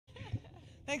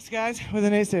Thanks, guys, with the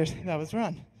Naysayers. That was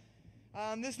Run.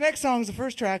 This next song is the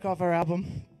first track off our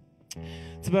album.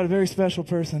 It's about a very special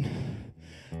person.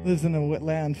 Lives in a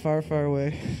land far, far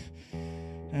away.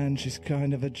 And she's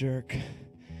kind of a jerk.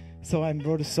 So I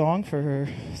wrote a song for her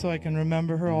so I can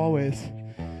remember her always.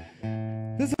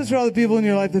 This is for all the people in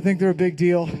your life that think they're a big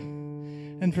deal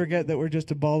and forget that we're just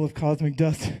a ball of cosmic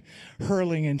dust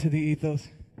hurling into the ethos.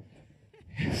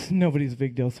 Nobody's a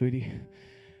big deal, sweetie.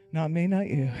 Not me, not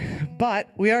you. But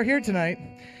we are here tonight,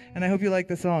 and I hope you like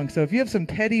the song. So if you have some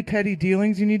petty, petty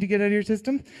dealings you need to get out of your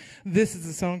system, this is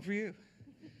the song for you.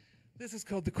 This is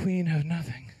called The Queen of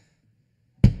Nothing.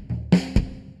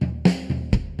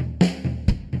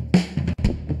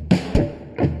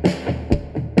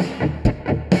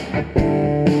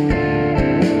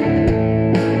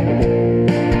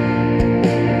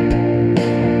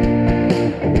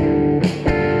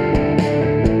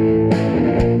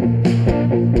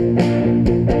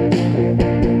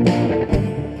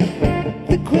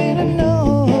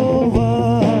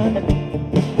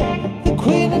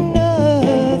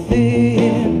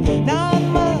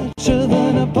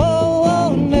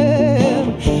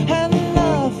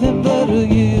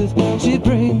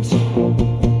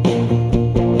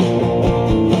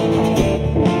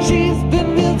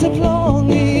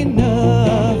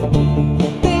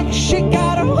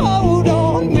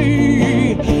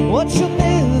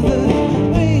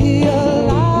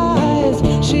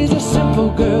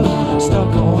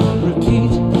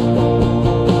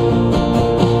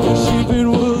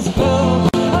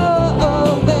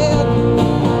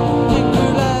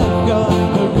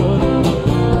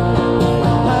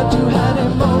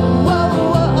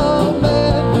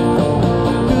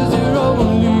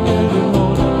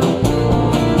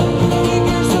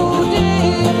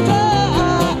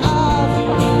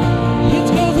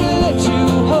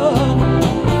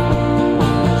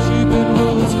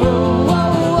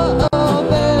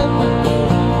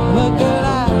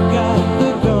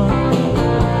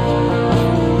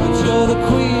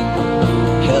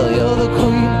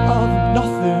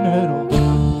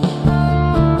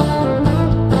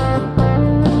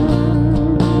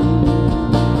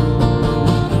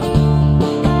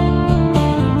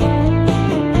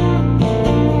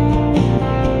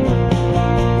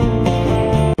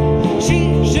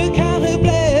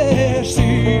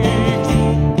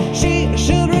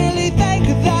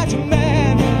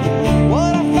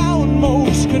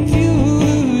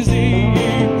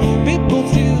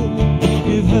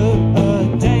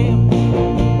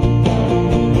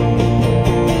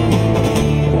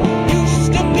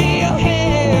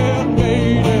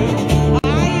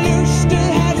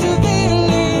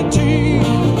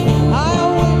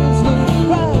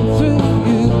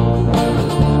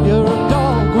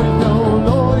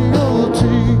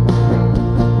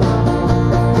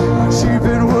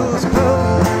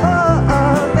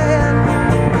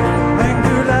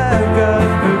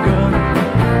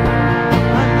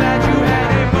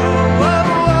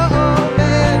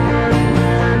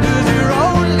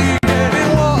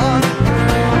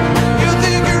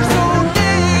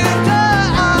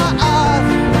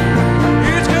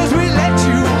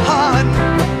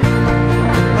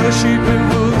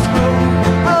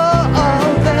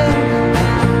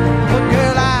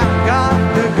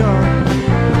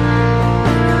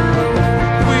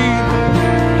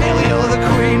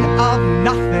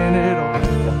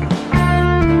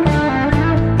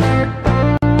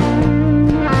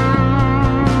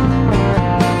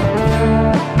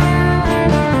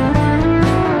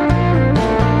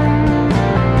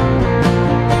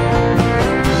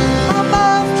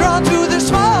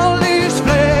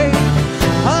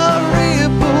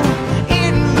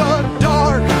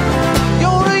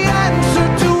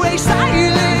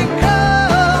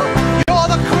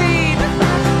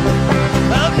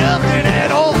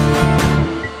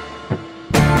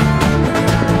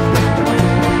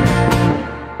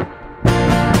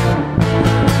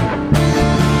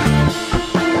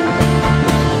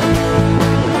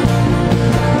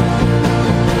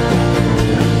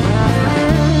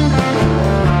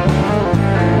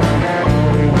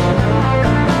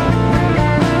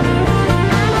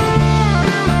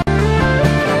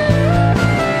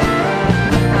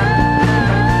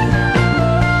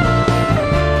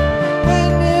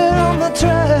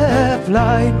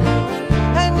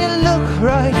 And you look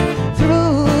right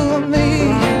through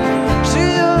me.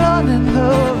 See you running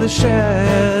through the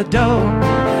shadow,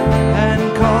 and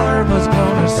karma's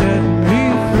gonna set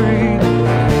me free.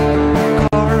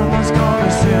 Karma's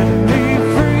gonna set me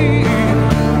free.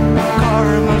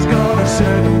 Karma's gonna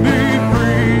set me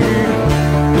free.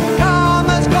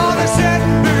 Karma's gonna set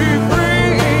me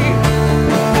free.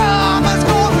 Karma's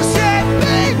gonna set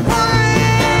me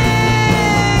free.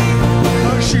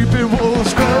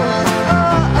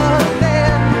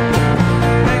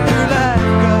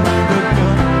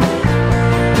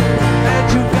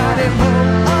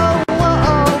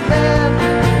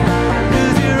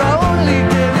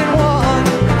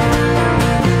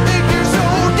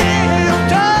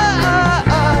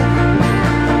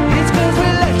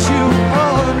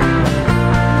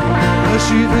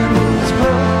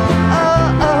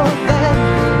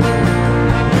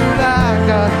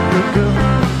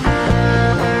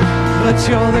 But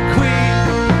you're the queen,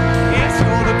 yes,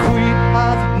 you're the queen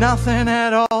of nothing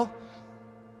at all.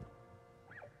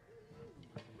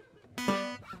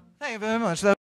 Thank you very much.